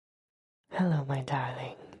Hello, my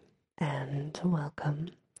darling, and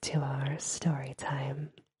welcome to our story time.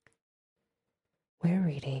 We're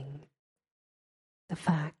reading The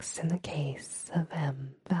Facts in the Case of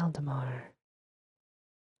M. Valdemar,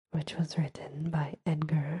 which was written by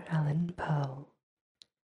Edgar Allan Poe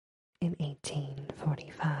in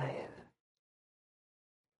 1845.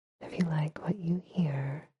 If you like what you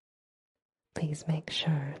hear, please make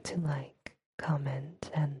sure to like, comment,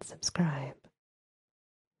 and subscribe.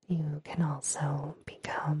 You can also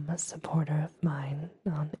become a supporter of mine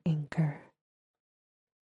on Anchor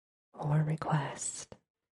or request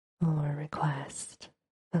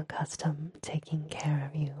a custom taking care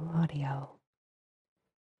of you audio.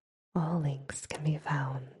 All links can be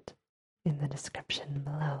found in the description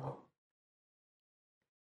below.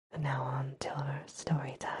 And now on to our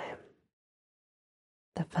story time.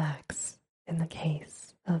 The facts in the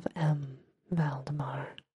case of M.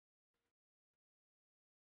 Valdemar.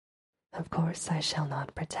 Of course, I shall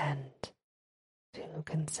not pretend to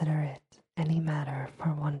consider it any matter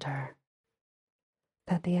for wonder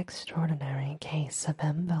that the extraordinary case of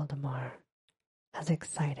M. Valdemar has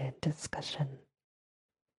excited discussion.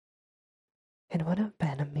 It would have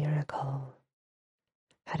been a miracle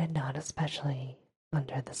had it not, especially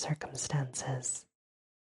under the circumstances.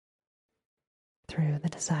 Through the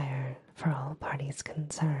desire for all parties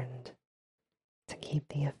concerned to keep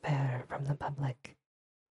the affair from the public,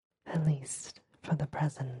 at least for the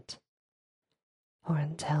present, or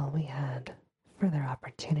until we had further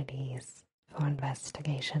opportunities for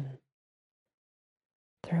investigation.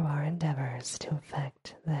 Through our endeavors to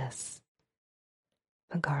effect this,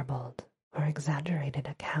 a garbled or exaggerated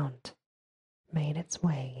account made its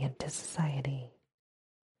way into society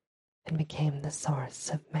and became the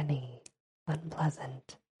source of many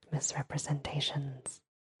unpleasant misrepresentations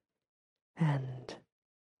and,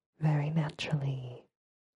 very naturally,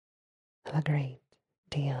 of a great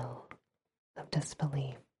deal of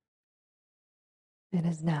disbelief. It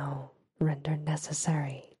is now rendered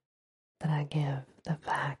necessary that I give the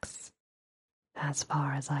facts as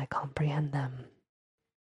far as I comprehend them.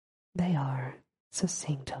 They are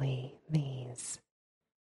succinctly these.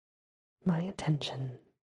 My attention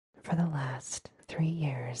for the last 3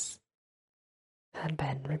 years had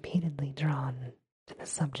been repeatedly drawn to the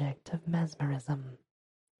subject of mesmerism,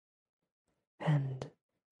 and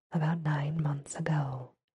about 9 months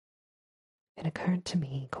ago it occurred to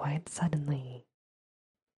me quite suddenly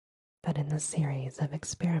that in the series of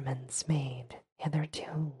experiments made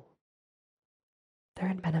hitherto, there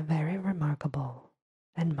had been a very remarkable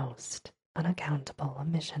and most unaccountable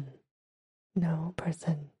omission. No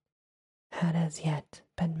person had as yet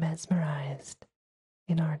been mesmerized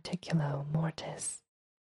in articulo mortis.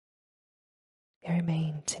 It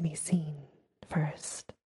remained to be seen,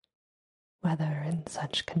 first, whether in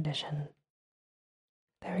such condition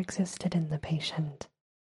there existed in the patient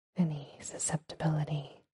any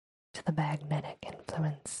susceptibility to the magnetic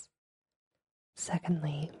influence.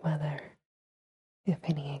 Secondly, whether, if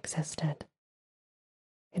any existed,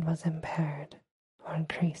 it was impaired or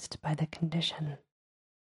increased by the condition.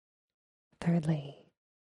 Thirdly,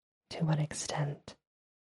 to what extent,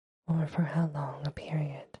 or for how long a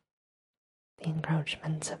period, the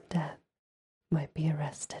encroachments of death might be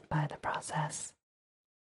arrested by the process.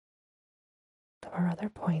 There were other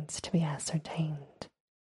points to be ascertained,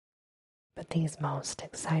 but these most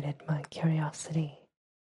excited my curiosity.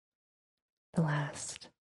 The last,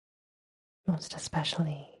 most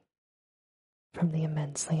especially, from the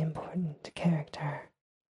immensely important character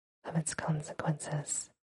of its consequences.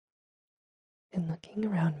 In looking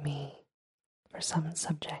around me for some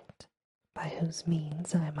subject by whose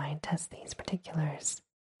means I might test these particulars,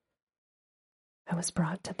 I was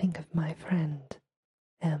brought to think of my friend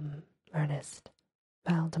M. Ernest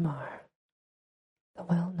Valdemar, the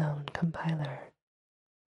well-known compiler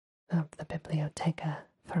of the Bibliotheca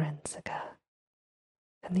Forensica,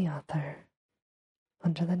 and the author,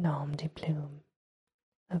 under the nom de plume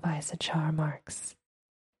of Issachar Marx,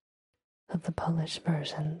 of the Polish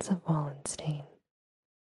versions of Wallenstein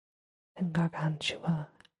and Gargantua.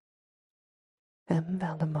 M.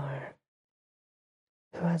 Valdemar,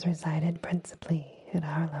 who has resided principally at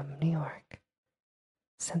Harlem, New York,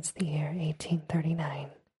 since the year 1839,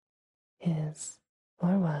 is,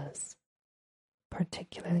 or was,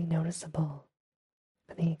 particularly noticeable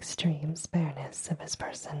for the extreme spareness of his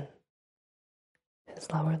person,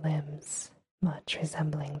 his lower limbs much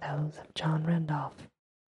resembling those of John Randolph,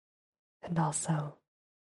 and also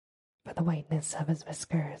for the whiteness of his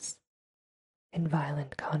whiskers, in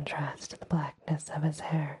violent contrast to the blackness of his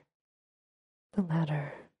hair, the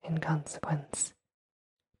latter, in consequence,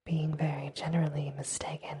 being very generally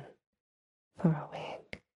mistaken for a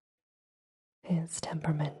wig. His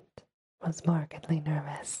temperament was markedly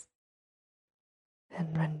nervous,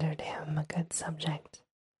 and rendered him a good subject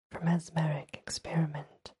for mesmeric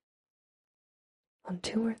experiment. On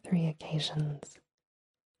 2 or 3 occasions,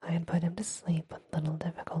 I had put him to sleep with little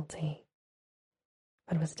difficulty,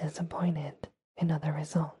 but was disappointed in other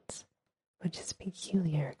results which his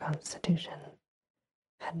peculiar constitution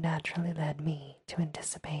had naturally led me to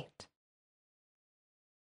anticipate.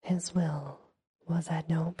 His will was at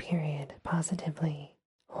no period positively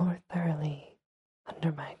or thoroughly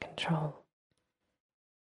under my control,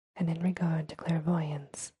 and in regard to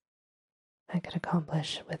clairvoyance, I could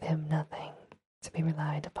accomplish with him nothing to be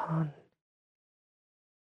relied upon.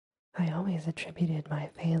 I always attributed my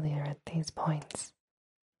failure at these points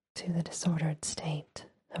to the disordered state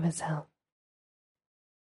of his health.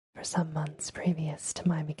 For some months previous to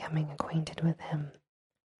my becoming acquainted with him,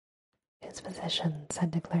 his physicians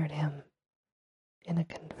had declared him in a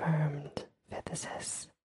confirmed phthisis.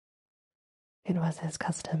 It was his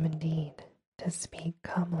custom indeed to speak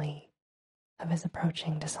calmly of his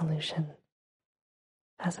approaching dissolution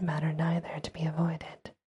as a matter neither to be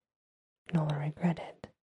avoided nor regretted.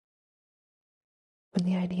 When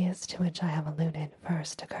the ideas to which I have alluded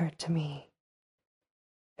first occurred to me,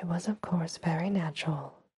 it was of course very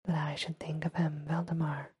natural that I should think of M.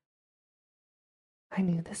 Valdemar. I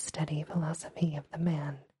knew the steady philosophy of the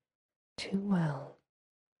man too well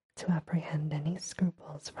to apprehend any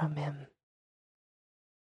scruples from him,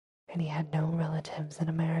 and he had no relatives in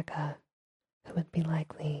America who would be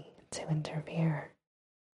likely to interfere.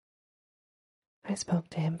 I spoke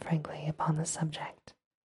to him frankly upon the subject,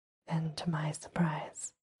 and to my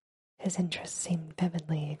surprise, his interest seemed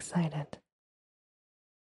vividly excited.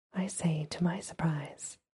 I say to my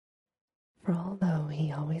surprise, for although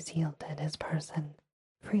he always yielded his person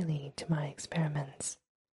freely to my experiments,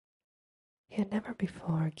 he had never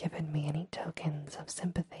before given me any tokens of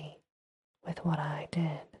sympathy with what I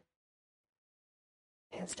did.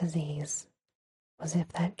 His disease was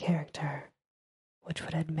of that character which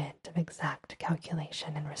would admit of exact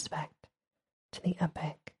calculation in respect to the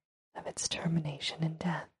epoch of its termination in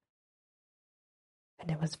death,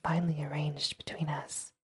 and it was finally arranged between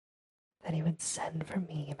us that he would send for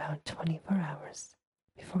me about 24 hours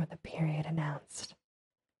before the period announced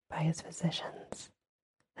by his physicians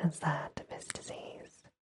as that of his disease.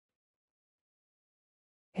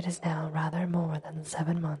 It is now rather more than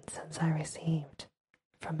 7 months since I received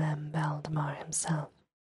from M. Valdemar himself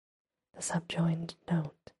the subjoined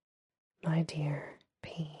note: "My dear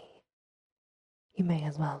P. You may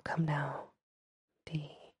as well come now.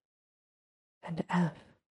 D. and F.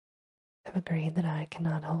 have agreed that I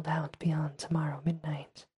cannot hold out beyond tomorrow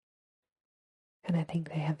midnight, and I think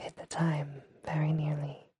they have hit the time very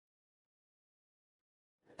nearly.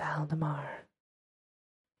 Valdemar."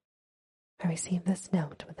 I received this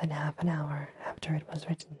note within half an hour after it was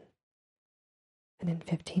written, and in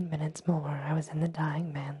 15 minutes more I was in the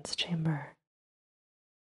dying man's chamber.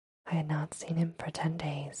 I had not seen him for 10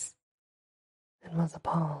 days, and was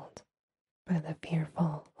appalled by the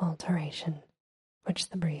fearful alteration which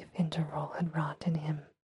the brief interval had wrought in him.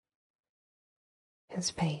 His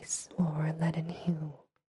face wore a leaden hue.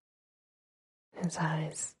 His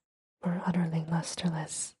eyes were utterly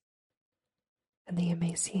lustreless, and the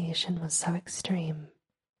emaciation was so extreme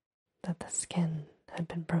that the skin had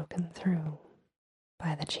been broken through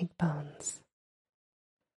by the cheekbones.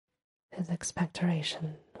 His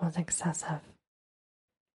expectoration was excessive.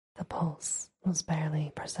 The pulse was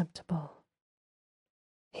barely perceptible.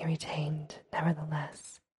 He retained,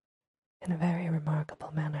 nevertheless, in a very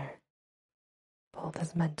remarkable manner, both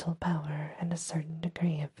his mental power and a certain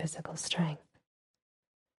degree of physical strength.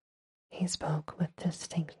 He spoke with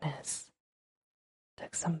distinctness,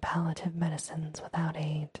 took some palliative medicines without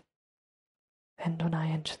aid, and when I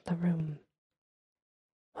entered the room,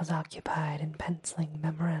 was occupied in penciling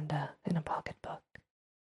memoranda in a pocketbook.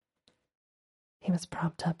 He was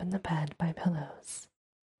propped up in the bed by pillows.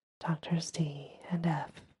 Doctors D. and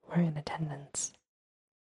F. were in attendance.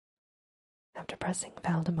 After pressing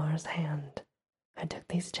Valdemar's hand, I took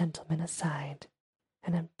these gentlemen aside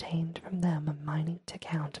and obtained from them a minute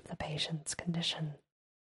account of the patient's condition.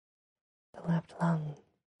 The left lung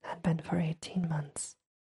had been for 18 months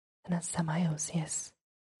in a semi-osseous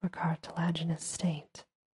or cartilaginous state,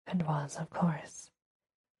 and was, of course,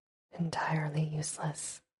 entirely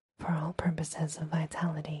useless for all purposes of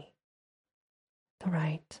vitality. The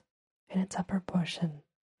right, in its upper portion,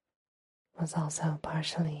 was also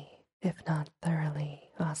partially, if not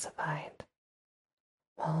thoroughly, ossified,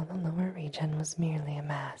 while the lower region was merely a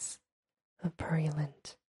mass of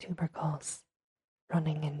purulent tubercles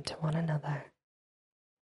running into one another.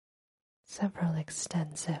 Several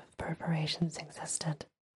extensive perforations existed,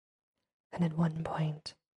 and at one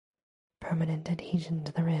point, permanent adhesion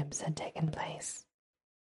to the ribs had taken place.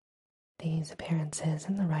 These appearances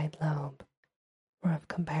in the right lobe were of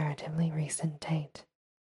comparatively recent date.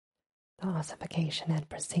 The ossification had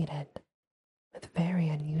proceeded with very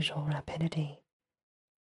unusual rapidity.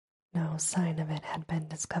 No sign of it had been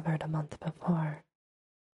discovered a month before,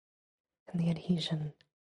 and the adhesion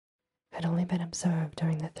had only been observed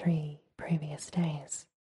during the 3 previous days.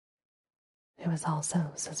 It was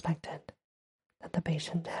also suspected that the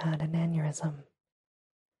patient had an aneurysm,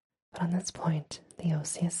 but on this point the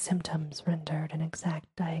osseous symptoms rendered an exact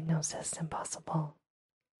diagnosis impossible.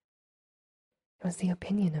 It was the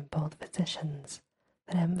opinion of both physicians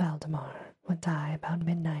that M. Valdemar would die about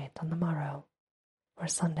midnight on the morrow, or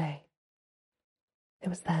Sunday. It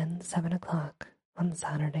was then 7 o'clock on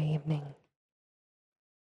Saturday evening.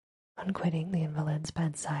 On quitting the invalid's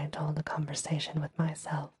bedside, told a conversation with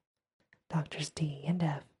myself, Doctors D and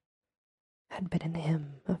F had bidden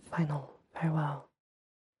him a final farewell.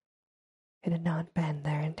 It had not been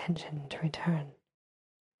their intention to return,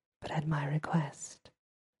 but at my request,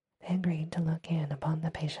 they agreed to look in upon the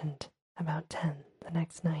patient about 10 the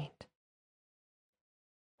next night.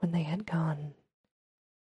 When they had gone,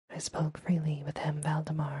 I spoke freely with M.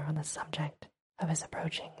 Valdemar on the subject of his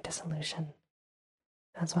approaching dissolution,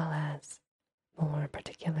 as well as, more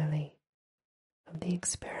particularly, of the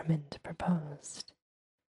experiment proposed.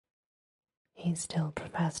 He still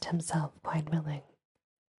professed himself quite willing,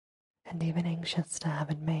 and even anxious to have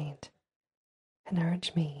it made, and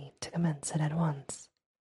urged me to commence it at once.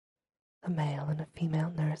 A male and a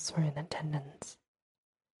female nurse were in attendance,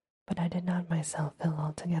 but I did not myself feel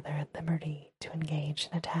altogether at liberty to engage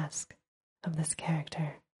in a task of this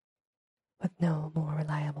character, with no more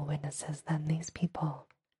reliable witnesses than these people,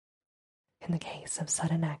 in the case of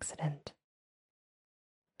sudden accident.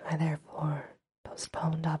 I therefore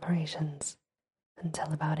postponed operations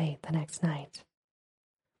until about 8 the next night,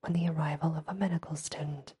 when the arrival of a medical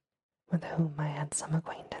student with whom I had some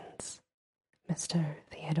acquaintance, Mr.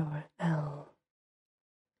 Theodore L.,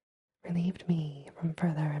 relieved me from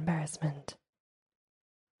further embarrassment.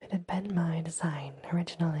 It had been my design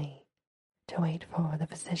originally to wait for the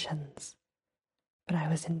physicians, but I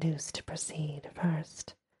was induced to proceed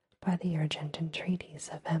first by the urgent entreaties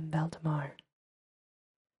of M. Valdemar,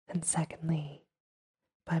 and secondly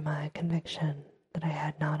by my conviction that I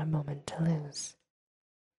had not a moment to lose,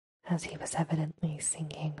 as he was evidently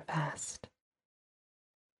sinking fast.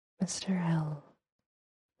 Mr. L.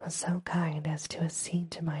 was so kind as to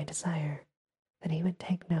accede to my desire that he would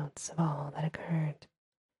take notes of all that occurred,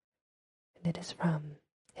 and it is from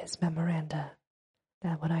his memoranda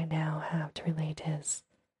that what I now have to relate is,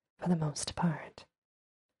 for the most part,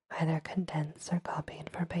 either condensed or copied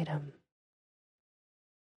verbatim.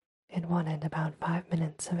 It wanted about 5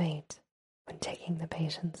 minutes of 8 when, taking the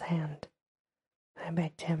patient's hand, I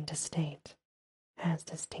begged him to state, as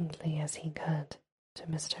distinctly as he could, to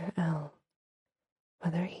Mr. L.,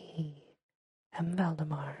 whether he, M.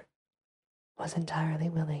 Valdemar, was entirely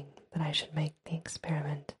willing that I should make the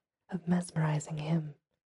experiment of mesmerizing him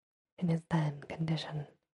in his then condition.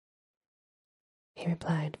 He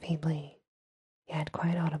replied feebly, yet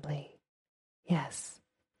quite audibly, "Yes,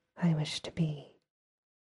 I wish to be.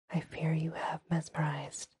 I fear you have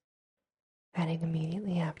mesmerized," adding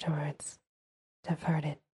immediately afterwards, "deferred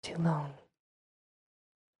it too long."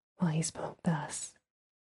 While he spoke thus,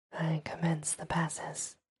 I commenced the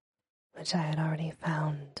passes, which I had already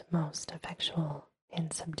found most effectual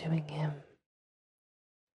in subduing him.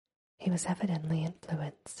 He was evidently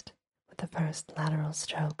influenced with the first lateral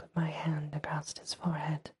stroke of my hand across his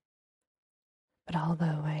forehead, but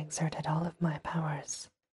although I exerted all of my powers,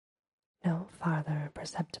 no farther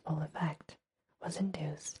perceptible effect was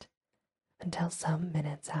induced until some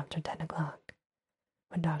minutes after 10 o'clock,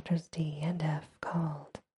 when Doctors D and F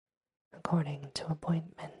called, according to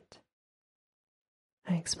appointment.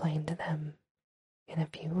 I explained to them, in a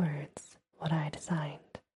few words, what I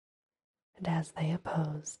designed, and as they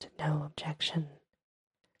opposed no objection,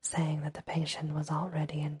 saying that the patient was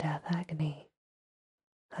already in death agony,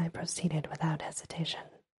 I proceeded without hesitation,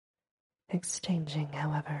 exchanging,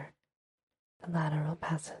 however, the lateral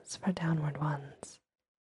passes for downward ones,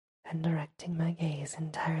 and directing my gaze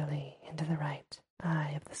entirely into the right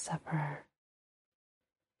eye of the sufferer.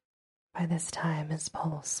 By this time his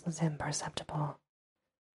pulse was imperceptible,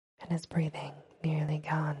 and his breathing nearly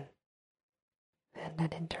gone, and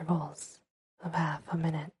at intervals of half a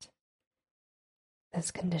minute.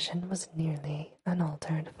 This condition was nearly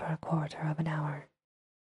unaltered for a quarter of an hour,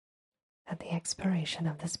 At the expiration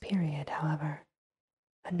of this period, however,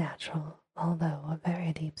 a natural, although a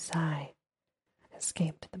very deep sigh,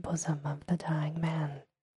 escaped the bosom of the dying man,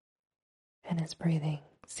 and his breathing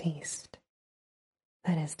ceased.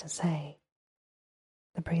 That is to say,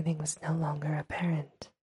 the breathing was no longer apparent.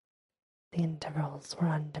 The intervals were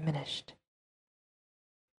undiminished.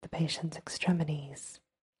 The patient's extremities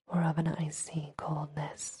were of an icy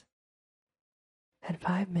coldness. At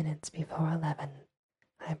 5 minutes before 11,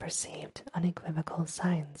 I perceived unequivocal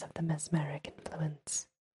signs of the mesmeric influence.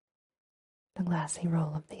 The glassy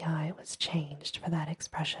roll of the eye was changed for that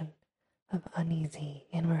expression of uneasy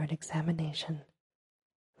inward examination,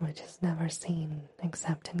 which is never seen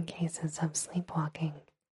except in cases of sleepwalking,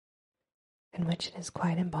 and which it is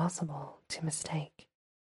quite impossible to mistake.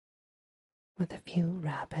 With a few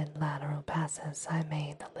rapid lateral passes I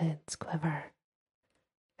made the lids quiver,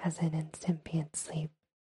 as in incipient sleep,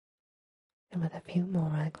 and with a few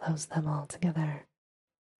more I closed them altogether.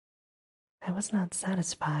 I was not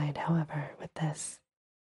satisfied, however, with this,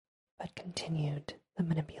 but continued the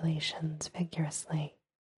manipulations vigorously,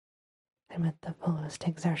 and with the fullest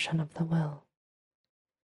exertion of the will,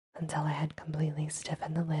 until I had completely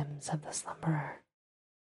stiffened the limbs of the slumberer.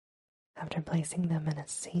 After placing them in a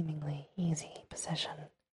seemingly easy position,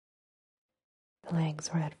 the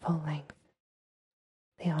legs were at full length,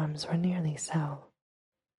 the arms were nearly so,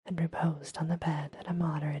 and reposed on the bed at a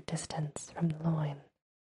moderate distance from the loin.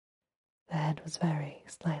 The head was very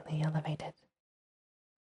slightly elevated.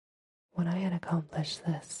 When I had accomplished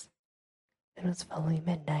this, it was fully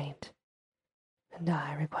midnight, and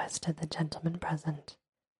I requested the gentlemen present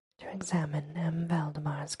to examine M.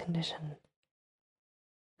 Valdemar's condition.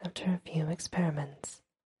 After a few experiments,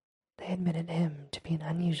 they admitted him to be in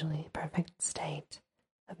an unusually perfect state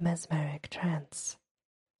of mesmeric trance.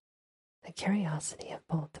 The curiosity of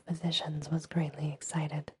both the physicians was greatly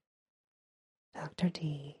excited. Dr.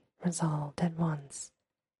 D resolved at once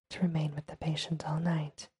to remain with the patient all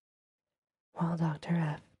night, while Dr.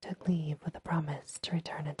 F took leave with a promise to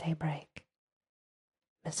return at daybreak.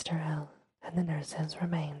 Mr. L and the nurses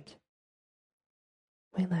remained.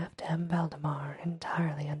 We left M. Valdemar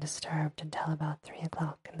entirely undisturbed until about 3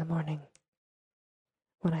 o'clock in the morning,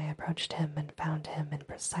 when I approached him and found him in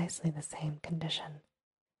precisely the same condition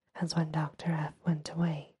as when Dr. F went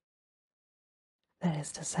away. That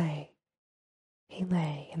is to say, he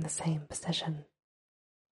lay in the same position.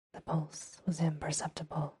 The pulse was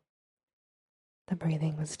imperceptible. The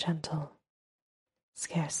breathing was gentle,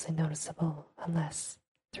 scarcely noticeable unless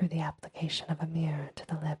through the application of a mirror to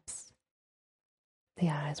the lips. The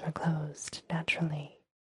eyes were closed naturally,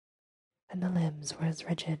 and the limbs were as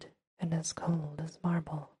rigid and as cold as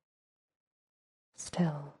marble.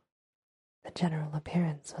 Still, the general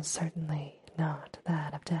appearance was certainly not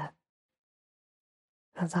that of death.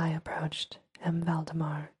 As I approached M.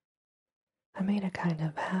 Valdemar, I made a kind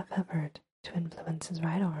of half-effort to influence his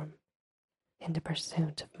right arm into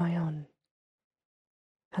pursuit of my own.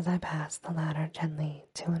 As I passed the latter gently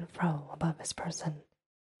to and fro above his person.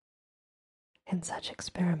 In such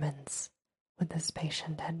experiments with this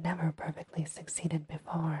patient had never perfectly succeeded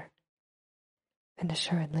before, and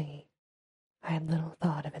assuredly I had little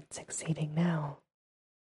thought of it succeeding now.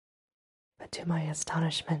 But to my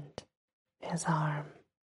astonishment, his arm,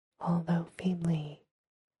 although feebly,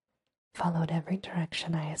 followed every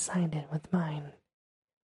direction I assigned it with mine.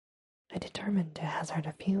 I determined to hazard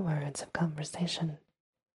a few words of conversation.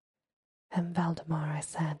 M. Valdemar, I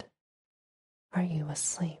said, "Are you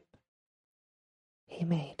asleep?" He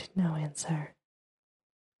made no answer,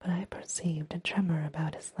 but I perceived a tremor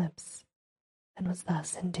about his lips, and was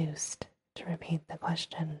thus induced to repeat the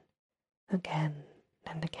question again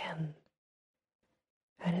and again.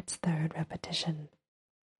 At its third repetition,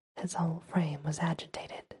 his whole frame was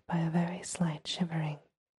agitated by a very slight shivering.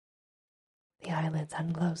 The eyelids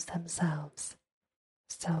unclosed themselves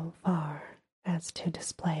so far as to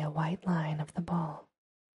display a white line of the ball.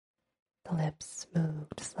 The lips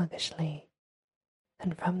moved sluggishly,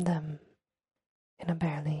 and from them, in a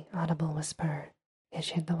barely audible whisper,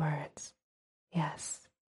 issued the words, "Yes,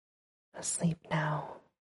 asleep now.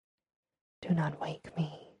 Do not wake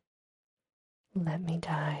me. Let me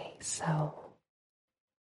die so."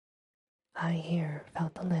 I here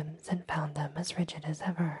felt the limbs and found them as rigid as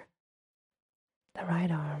ever. The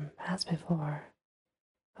right arm, as before,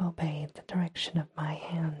 obeyed the direction of my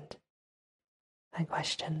hand. I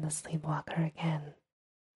questioned the sleepwalker again.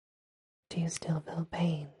 "Do you still feel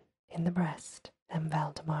pain in the breast, M.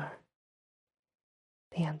 Valdemar?"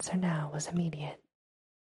 The answer now was immediate,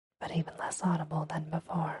 but even less audible than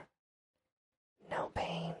before. "No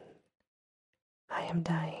pain. I am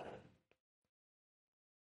dying."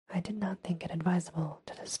 I did not think it advisable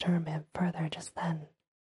to disturb him further just then,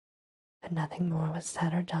 and nothing more was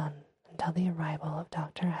said or done until the arrival of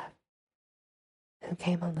Dr. F., who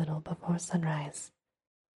came a little before sunrise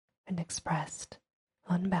and expressed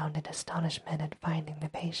unbounded astonishment at finding the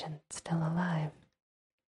patient still alive.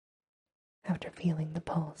 After feeling the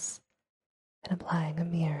pulse and applying a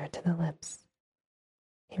mirror to the lips,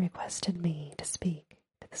 he requested me to speak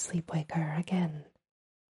to the sleep-waker again.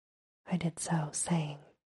 I did so, saying,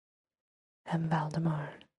 "M.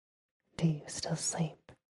 Valdemar, do you still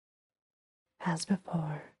sleep?" As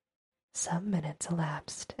before, some minutes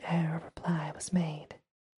elapsed ere a reply was made,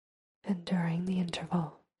 and during the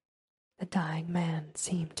interval, the dying man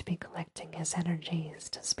seemed to be collecting his energies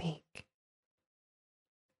to speak.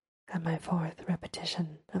 At my fourth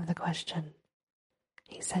repetition of the question,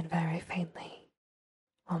 he said very faintly,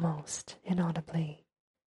 almost inaudibly,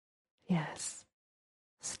 "Yes,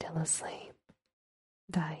 still asleep,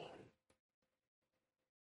 dying."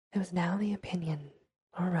 It was now the opinion,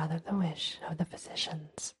 or rather the wish, of the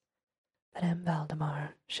physicians that M.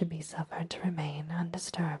 Valdemar should be suffered to remain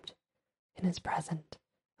undisturbed in his present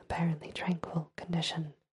apparently tranquil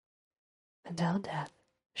condition until death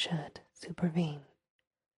should supervene.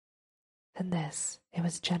 And this, it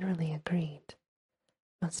was generally agreed,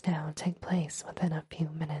 must now take place within a few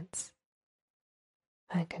minutes.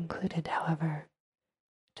 I concluded, however,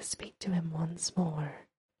 to speak to him once more,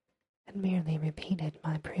 and merely repeated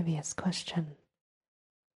my previous question.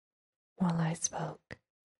 While I spoke,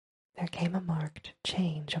 there came a marked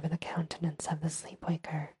change over the countenance of the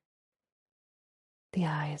sleep-waker. The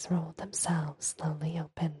eyes rolled themselves slowly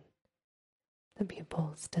open, the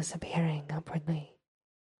pupils disappearing upwardly.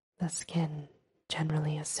 The skin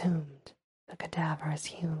generally assumed a cadaverous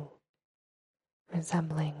hue,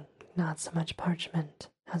 resembling not so much parchment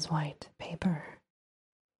as white paper,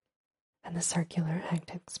 and the circular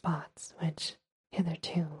hectic spots which,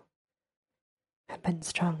 hitherto, had been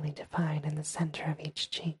strongly defined in the center of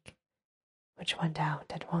each cheek, which went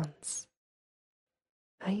out at once.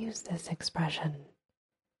 I use this expression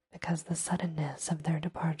because the suddenness of their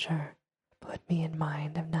departure put me in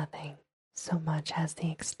mind of nothing so much as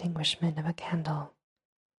the extinguishment of a candle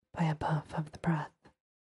by a puff of the breath.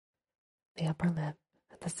 The upper lip,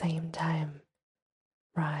 at the same time,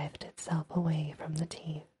 writhed itself away from the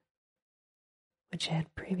teeth, which it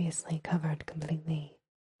had previously covered completely,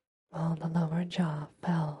 while the lower jaw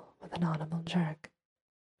fell with an audible jerk,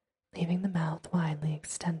 leaving the mouth widely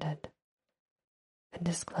extended, and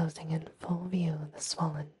disclosing in full view the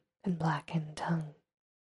swollen and blackened tongue.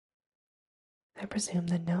 I presume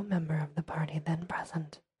that no member of the party then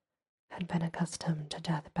present had been accustomed to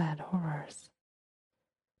deathbed horrors,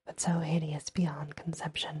 but so hideous beyond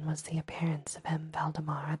conception was the appearance of M.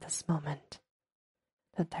 Valdemar at this moment,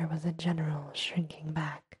 that there was a general shrinking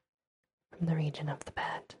back from the region of the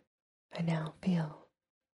bed. I now feel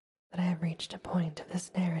that I have reached a point of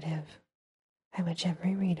this narrative at which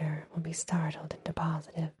every reader will be startled into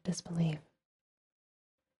positive disbelief.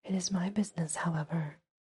 It is my business, however,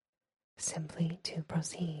 simply to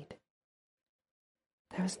proceed.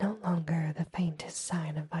 There was no longer the faintest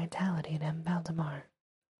sign of vitality in M. Valdemar,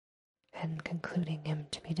 and concluding him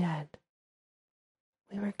to be dead,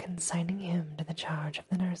 we were consigning him to the charge of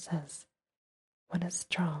the nurses, when a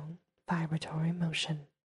strong vibratory motion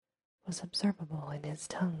was observable in his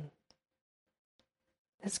tongue.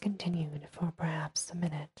 This continued for perhaps a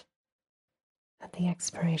minute. At the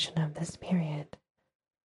expiration of this period,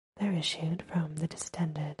 there issued from the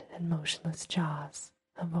distended and motionless jaws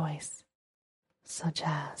a voice, such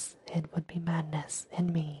as it would be madness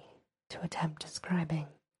in me to attempt describing.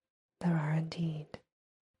 There are indeed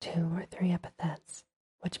 2 or 3 epithets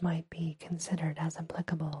which might be considered as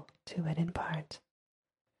applicable to it in part.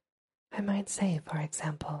 I might say, for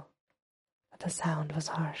example, that the sound was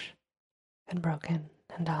harsh and broken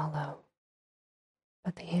and hollow,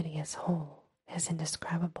 but the hideous whole is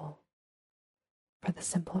indescribable, for the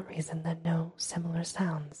simple reason that no similar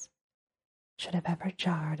sounds should have ever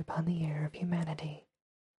jarred upon the ear of humanity.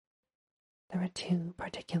 There are 2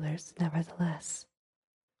 particulars, nevertheless,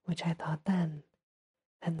 which I thought then,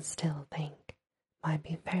 and still think, might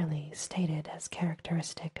be fairly stated as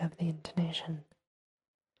characteristic of the intonation,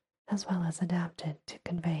 as well as adapted to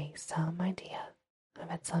convey some idea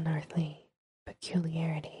of its unearthly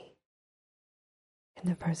peculiarity. In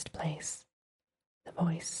the first place, the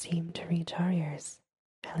voice seemed to reach our ears,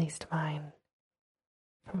 at least mine,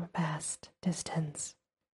 from a vast distance,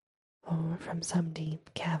 or from some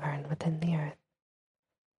deep cavern within the earth.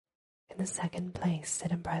 In the second place,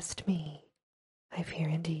 it impressed me, I fear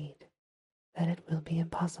indeed, that it will be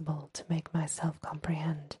impossible to make myself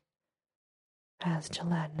comprehend, as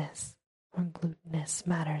gelatinous or glutinous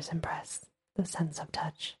matters impress the sense of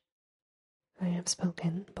touch. I have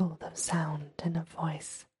spoken both of sound and of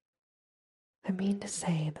voice. I mean to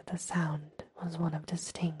say that the sound was one of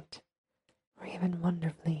distinct, or even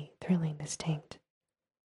wonderfully thrilling distinct,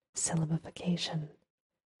 syllabification.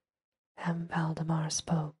 M. Valdemar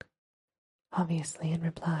spoke, obviously in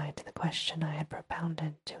reply to the question I had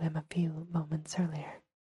propounded to him a few moments earlier.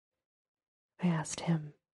 I asked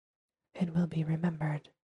him, it will be remembered,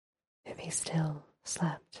 if he still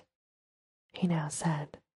slept. He now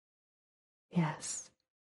said, yes,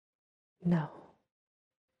 no,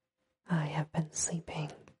 I have been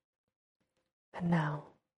sleeping, and now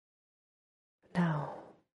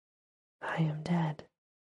I am dead.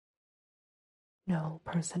 No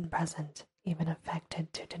person present even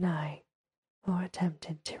affected to deny or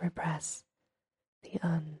attempted to repress the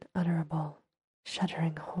unutterable,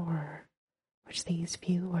 shuddering horror which these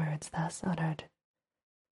few words thus uttered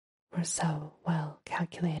were so well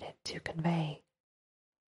calculated to convey.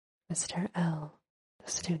 Mr. L., the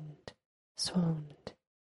student, swooned.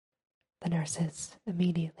 The nurses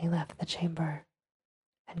immediately left the chamber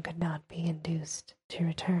and could not be induced to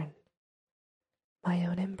return. My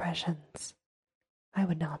own impressions I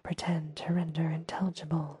would not pretend to render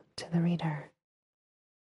intelligible to the reader.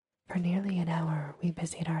 For nearly an hour we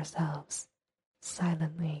busied ourselves,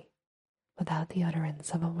 silently, without the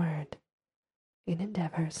utterance of a word, in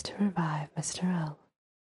endeavors to revive Mr. L.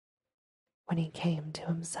 When he came to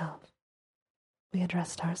himself, we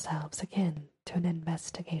addressed ourselves again to an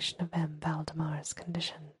investigation of M. Valdemar's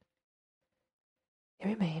condition. It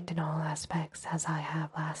remained in all aspects as I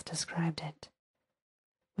have last described it,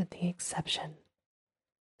 with the exception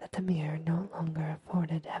that the mirror no longer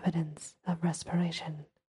afforded evidence of respiration.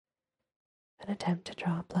 An attempt to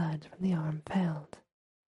draw blood from the arm failed.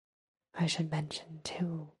 I should mention,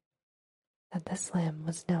 too, that this limb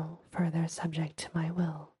was no further subject to my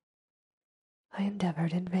will. I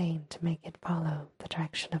endeavored in vain to make it follow the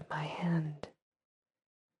direction of my hand.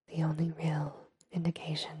 The only real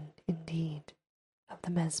indication, indeed, of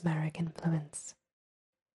the mesmeric influence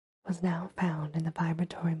was now found in the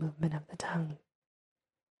vibratory movement of the tongue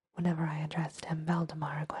whenever I addressed M.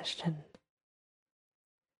 Valdemar a question.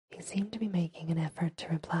 He seemed to be making an effort to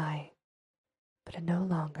reply, but had no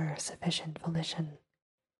longer sufficient volition.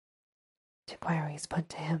 To queries put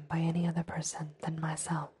to him by any other person than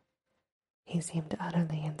myself, he seemed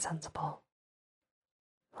utterly insensible,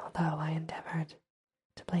 although I endeavored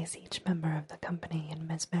to place each member of the company in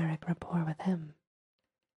mesmeric rapport with him.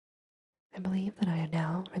 I believe that I have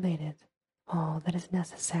now related all that is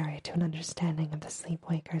necessary to an understanding of the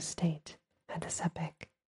sleep-waker's state at this epoch.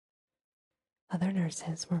 Other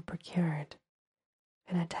nurses were procured,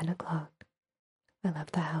 and at 10 o'clock I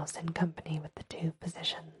left the house in company with the 2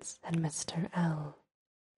 physicians and Mr. L.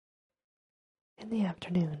 In the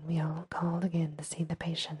afternoon we all called again to see the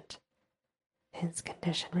patient. His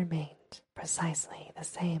condition remained precisely the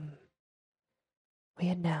same. We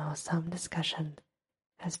had now some discussion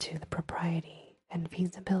as to the propriety and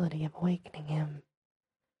feasibility of awakening him,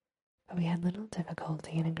 but we had little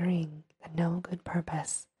difficulty in agreeing that no good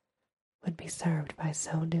purpose would be served by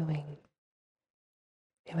so doing.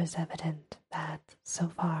 It was evident that, so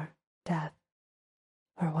far, death,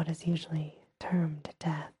 or what is usually termed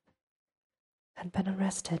death, had been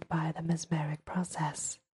arrested by the mesmeric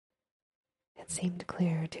process. It seemed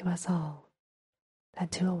clear to us all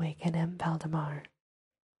that to awaken M. Valdemar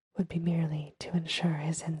would be merely to ensure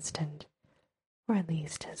his instant, or at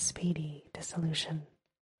least his speedy, dissolution.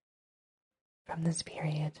 From this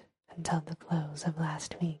period until the close of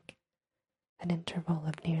last week, an interval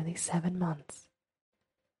of nearly 7 months,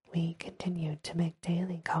 we continued to make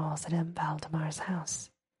daily calls at M. Valdemar's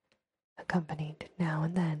house, accompanied now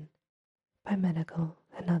and then by medical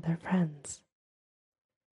and other friends.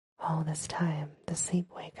 All this time the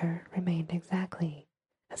sleep-waker remained exactly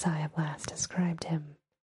as I have last described him.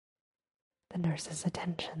 The nurse's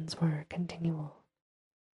attentions were continual.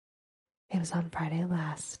 It was on Friday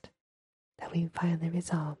last that we finally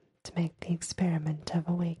resolved to make the experiment of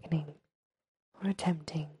awakening, or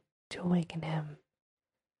attempting to awaken him.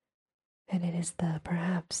 And it is the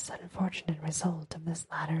perhaps unfortunate result of this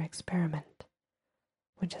latter experiment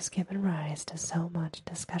which has given rise to so much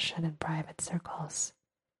discussion in private circles,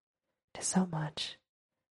 to so much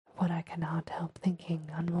of what I cannot help thinking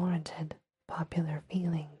unwarranted popular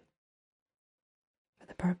feeling. For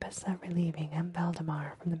the purpose of relieving M.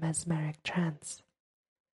 Valdemar from the mesmeric trance,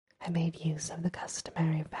 I made use of the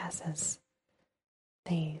customary passes.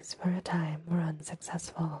 These, for a time, were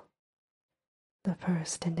unsuccessful. The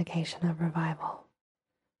first indication of revival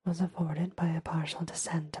was afforded by a partial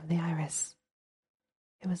descent of the iris,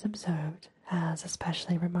 It was observed as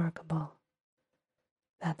especially remarkable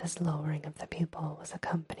that this lowering of the pupil was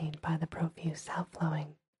accompanied by the profuse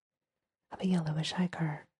outflowing of a yellowish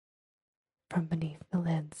ichor from beneath the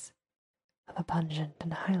lids of a pungent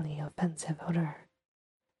and highly offensive odor.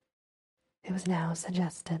 It was now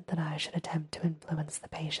suggested that I should attempt to influence the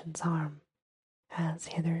patient's arm, as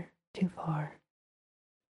heretofore.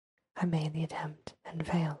 I made the attempt and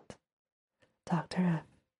failed. Dr. F.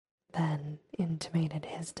 then intimated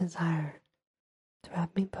his desire to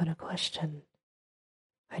have me put a question.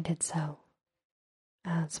 I did so,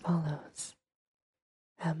 as follows.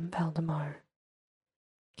 M. Valdemar,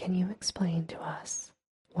 can you explain to us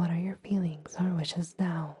what are your feelings or wishes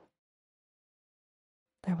now?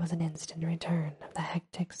 There was an instant return of the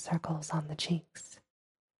hectic circles on the cheeks.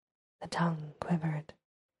 The tongue quivered,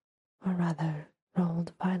 or rather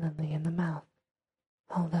rolled violently in the mouth,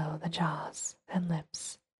 although the jaws and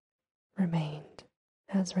lips remained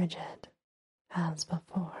as rigid as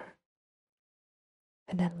before.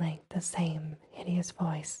 And at length the same hideous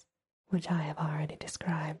voice which I have already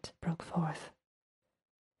described broke forth.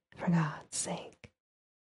 For God's sake,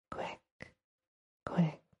 quick,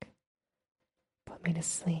 quick, put me to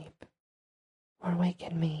sleep, or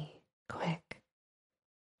waken me, quick.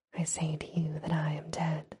 I say to you that I am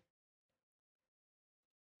dead.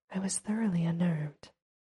 I was thoroughly unnerved,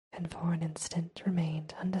 and for an instant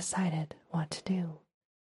remained undecided what to do.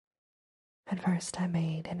 At first I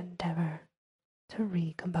made an endeavor to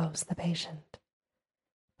recompose the patient,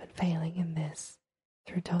 but failing in this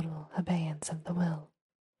through total abeyance of the will,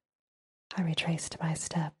 I retraced my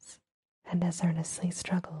steps and as earnestly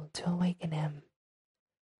struggled to awaken him.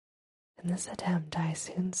 In this attempt I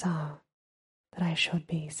soon saw that I should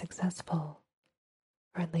be successful,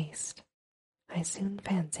 or at least I soon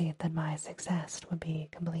fancied that my success would be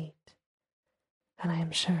complete, and I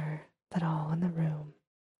am sure that all in the room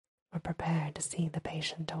were prepared to see the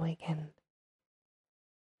patient awaken.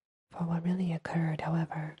 For what really occurred,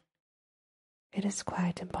 however, it is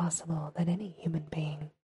quite impossible that any human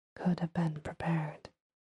being could have been prepared.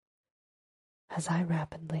 As I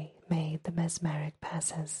rapidly made the mesmeric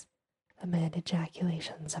passes amid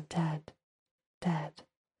ejaculations of dead, dead,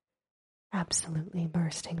 absolutely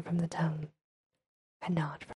bursting from the tongue, and not